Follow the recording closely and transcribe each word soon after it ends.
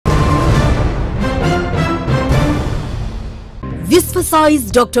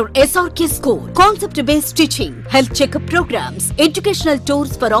Vishwasize Dr. SRK School. Concept-based teaching, health checkup programs, educational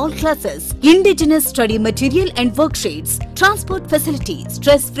tours for all classes, indigenous study material and worksheets, transport facilities,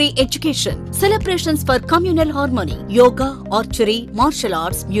 stress-free education, celebrations for communal harmony, yoga, archery, martial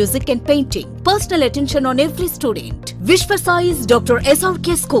arts, music and painting. Personal attention on every student. Vishwasize Dr.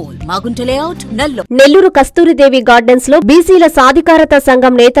 SRK School. Magunta Layout, Nellore. Nellore Kasturi Devi gardens లో బీసీల సాధికారత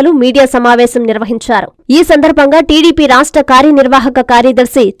సంఘం నేతలు media సమావేశం నిర్వహించారు. ఈ సందర్భంగా TDP రాష్ట్ర కార్యనిర్వాహక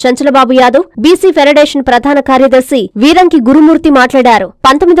కార్యదర్శి చంచలబాబు యాదవ్, బీసీ ఫెడరేషన్ ప్రధాన కార్యదర్శి వీరంకి గురుమూర్తి మాట్లాడారు.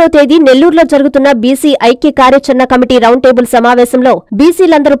 19వ తేదీ నెల్లూరులో జరుగుతున్న బీసీ ఐక్య కార్యాచరణ కమిటీ రౌండ్ టేబుల్ సమావేశంలో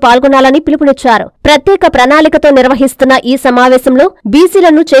బీసీలందరూ పాల్గొనాలని పిలుపునిచ్చారు. ప్రత్యేక ప్రణాళికతో నిర్వహిస్తున్న ఈ సమావేశంలో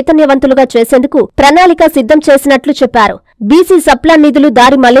బీసీలను చైతన్యవంతులుగా చేసేందుకు ప్రణాళిక సిద్ధం చేసినట్లు చెప్పారు. బీసీ సప్లా నిధులు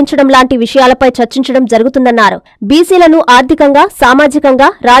దారి మళ్లించడం లాంటి విషయాలపై చర్చించడం జరుగుతుందన్నారు. బీసీలను ఆర్థికంగా, సామాజికంగా,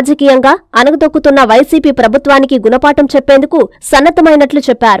 రాజకీయంగా అణగదొక్కుతున్న వైసీపీ ప్రభుత్వానికి గుణపాఠం చెప్పేందుకు సన్నద్ధమైనట్లు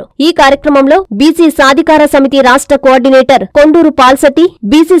చెప్పారు. ఈ కార్యక్రమంలో బీసీ సాధికార సమితి రాష్ట్ర coordinator Konduru పాల్సతి,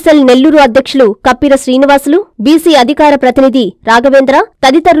 BC cell Nellore అధ్యక్షులు కప్పిర శ్రీనివాసులు, బీసీ అధికార ప్రతినిధి రాఘవేంద్ర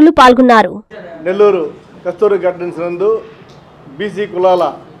తదితరులు పాల్గొన్నారు. నెల్లూరు కస్తూరి గార్డెన్స్ నందు బీసీ కులాల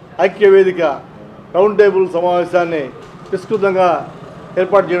ఐక్య వేదిక రౌండ్ టేబుల్ సమావేశాన్ని విస్తృతంగా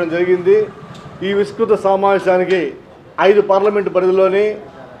ఏర్పాటు చేయడం జరిగింది. ఈ విస్తృత సమావేశానికి 5 పార్లమెంటు పరిధిలోని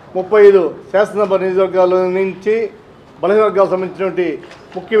 35 శాసనసభ నియోజకవర్గాల నుంచి బలహీన వర్గాలకు సంబంధించినటువంటి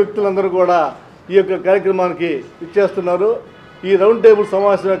ముఖ్య వ్యక్తులందరూ కూడా ఈ యొక్క కార్యక్రమానికి ఇచ్చేస్తున్నారు. ఈ రౌండ్ టేబుల్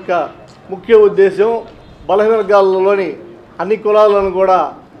సమావేశం యొక్క ముఖ్య ఉద్దేశం బలహీన వర్గాలలోని అన్ని కులాలను కూడా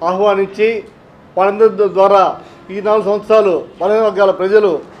ఆహ్వానించి వాళ్ళందరి ద్వారా ఈ 4 సంవత్సరాలు బలహీన వర్గాల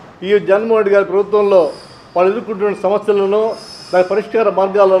ప్రజలు ఈ జగన్మోహన్ రెడ్డి గారి ప్రభుత్వంలో వాళ్ళు ఎదుర్కొంటున్న సమస్యలను, దాని పరిష్కార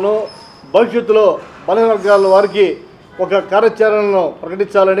మార్గాలను భవిష్యత్తులో బలహీన వర్గాల వారికి ఒక కార్యాచరణను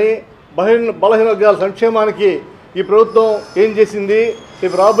ప్రకటించాలని, బలహీన వర్గాల సంక్షేమానికి ఈ ప్రభుత్వం ఏం చేసింది,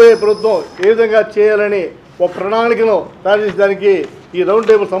 రేపు రాబోయే ప్రభుత్వం ఏ విధంగా చేయాలని ఒక ప్రణాళికను తయారు చేసేదానికి ఈ రౌండ్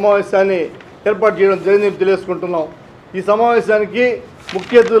టేబుల్ సమావేశాన్ని ఏర్పాటు చేయడం జరిగిందని తెలియజేసుకుంటున్నాం. ఈ సమావేశానికి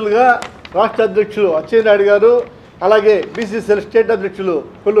ముఖ్య అతిథులుగా రాష్ట్ర అధ్యక్షులు అచ్చెన్నాయుడు గారు, అలాగే బీసీసీఎల్ స్టేట్ అధ్యక్షులు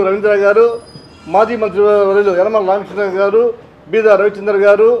కొల్లు రవీంద్ర గారు, మాజీ మంత్రివర్యులు యనమల రామకృష్ణ గారు, బీదా రవిచంద్ర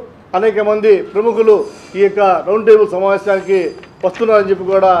గారు, అనేక మంది ప్రముఖులు ఈ యొక్క రౌండ్ టేబుల్ సమావేశానికి వస్తున్నారని చెప్పి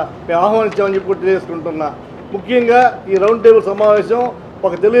కూడా మేము ఆహ్వానించామని చెప్పి కూడా తెలియజేసుకుంటున్నా. ముఖ్యంగా ఈ రౌండ్ టేబుల్ సమావేశం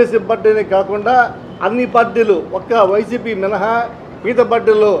ఒక తెలుగుదేశం పార్టీనే కాకుండా అన్ని పార్టీలు, ఒక్క వైసీపీ మినహా మిగతా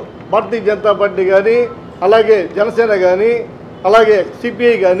పార్టీల్లో భారతీయ జనతా పార్టీ కానీ, అలాగే జనసేన కానీ, అలాగే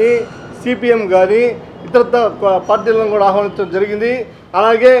సిపిఐ కానీ, సిపిఎం కానీ, ఇతర పార్టీలను కూడా ఆహ్వానించడం జరిగింది.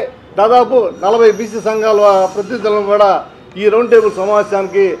 అలాగే దాదాపు 40 బీసీ సంఘాల ప్రతినిధులను కూడా ఈ రౌండ్ టేబుల్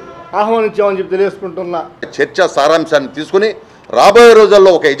సమావేశానికి ఆహ్వానించామని చెప్పి తెలియజేసుకుంటున్నా. చర్చ సారాంశాన్ని తీసుకుని రాబోయే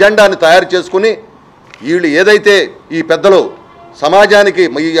రోజుల్లో ఒక ఎజెండాని తయారు చేసుకుని వీళ్ళు ఏదైతే ఈ పెద్దలు సమాజానికి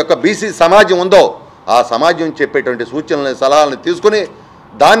ఈ యొక్క బీసీ సమాజం ఉందో ఆ సమాజం చెప్పేటువంటి సూచనలని, సలహాలను తీసుకుని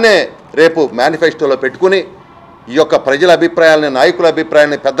దాన్నే రేపు మేనిఫెస్టోలో పెట్టుకుని ఈ యొక్క ప్రజల అభిప్రాయాలని, నాయకుల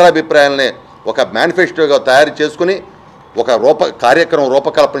అభిప్రాయాలని, పెద్దల అభిప్రాయాలని ఒక మేనిఫెస్టోగా తయారు చేసుకుని ఒక కార్యక్రమం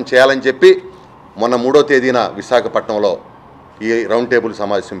రూపకల్పన చేయాలని చెప్పి మొన్న 3వ తేదీన విశాఖపట్నంలో ఈ రౌండ్ టేబుల్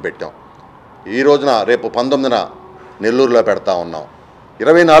సమావేశం పెట్టాం. ఈ రోజున రేపు 19న నెల్లూరులో పెడతా ఉన్నాం,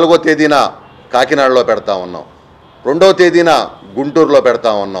 24వ తేదీన కాకినాడలో పెడతా ఉన్నాం, 2వ తేదీన గుంటూరులో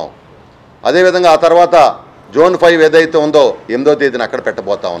పెడతా ఉన్నాం. అదేవిధంగా ఆ తర్వాత జోన్ 5 ఏదైతే ఉందో 8వ తేదీన అక్కడ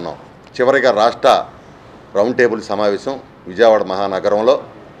పెట్టబోతా ఉన్నాం. చివరిగా రాష్ట్ర రౌండ్ టేబుల్ సమావేశం విజయవాడ మహానగరంలో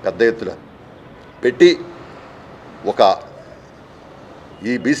పెద్ద ఎత్తున పెట్టి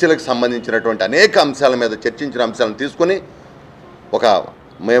ఈ బీసీలకు సంబంధించినటువంటి అనేక అంశాల మీద చర్చించిన అంశాలను తీసుకుని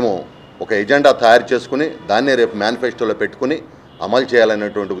మేము ఒక ఎజెండా తయారు చేసుకుని దాన్నే రేపు మేనిఫెస్టోలో పెట్టుకుని అమలు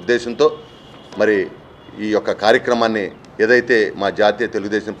చేయాలనేటువంటి ఉద్దేశంతో మరి ఈ యొక్క కార్యక్రమాన్ని ఏదైతే మా జాతీయ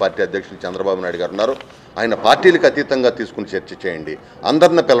తెలుగుదేశం పార్టీ అధ్యక్షులు చంద్రబాబు నాయుడు గారు ఉన్నారో ఆయన పార్టీలకు అతీతంగా తీసుకుని చర్చ చేయండి,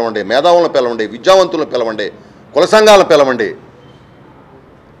 అందరిని పిలవండి, మేధావులను పిలవండి, విద్యావంతులను పిలవండి, కుల సంఘాలను పిలవండి,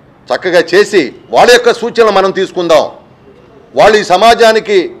 చక్కగా చేసి వాళ్ళ యొక్క సూచనలు మనం తీసుకుందాం. వాళ్ళు ఈ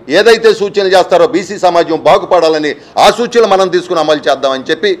సమాజానికి ఏదైతే సూచనలు చేస్తారో బీసీ సమాజం బాగుపడాలని ఆ సూచనలు మనం తీసుకుని అమలు చేద్దామని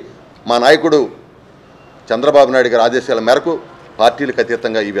చెప్పి మా నాయకుడు చంద్రబాబు నాయుడు గారి ఆదేశాల మేరకు పార్టీలకు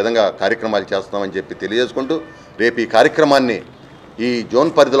అతీతంగా ఈ విధంగా కార్యక్రమాలు చేస్తున్నామని చెప్పి తెలియజేసుకుంటూ రేపు ఈ కార్యక్రమాన్ని ఈ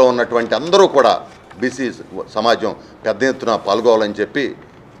జోన్ పరిధిలో ఉన్నటువంటి అందరూ కూడా బీసీ సమాజం పెద్ద ఎత్తున పాల్గొవాలని చెప్పి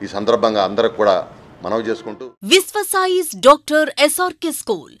ఈ సందర్భంగా అందరికి కూడా మనవి చేసుకుంటూ Viswasai's Dr. SRK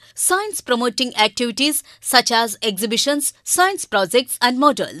School. Science promoting activities such as exhibitions, science projects and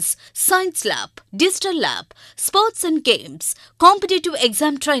models, science lab, digital lab, sports and games, competitive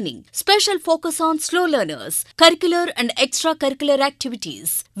exam training, special focus on slow learners, curricular and extracurricular activities.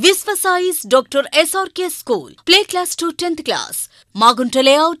 Viswasai's Dr. SRK School. Play class to 10th class. Magunta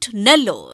Layout, Nellore.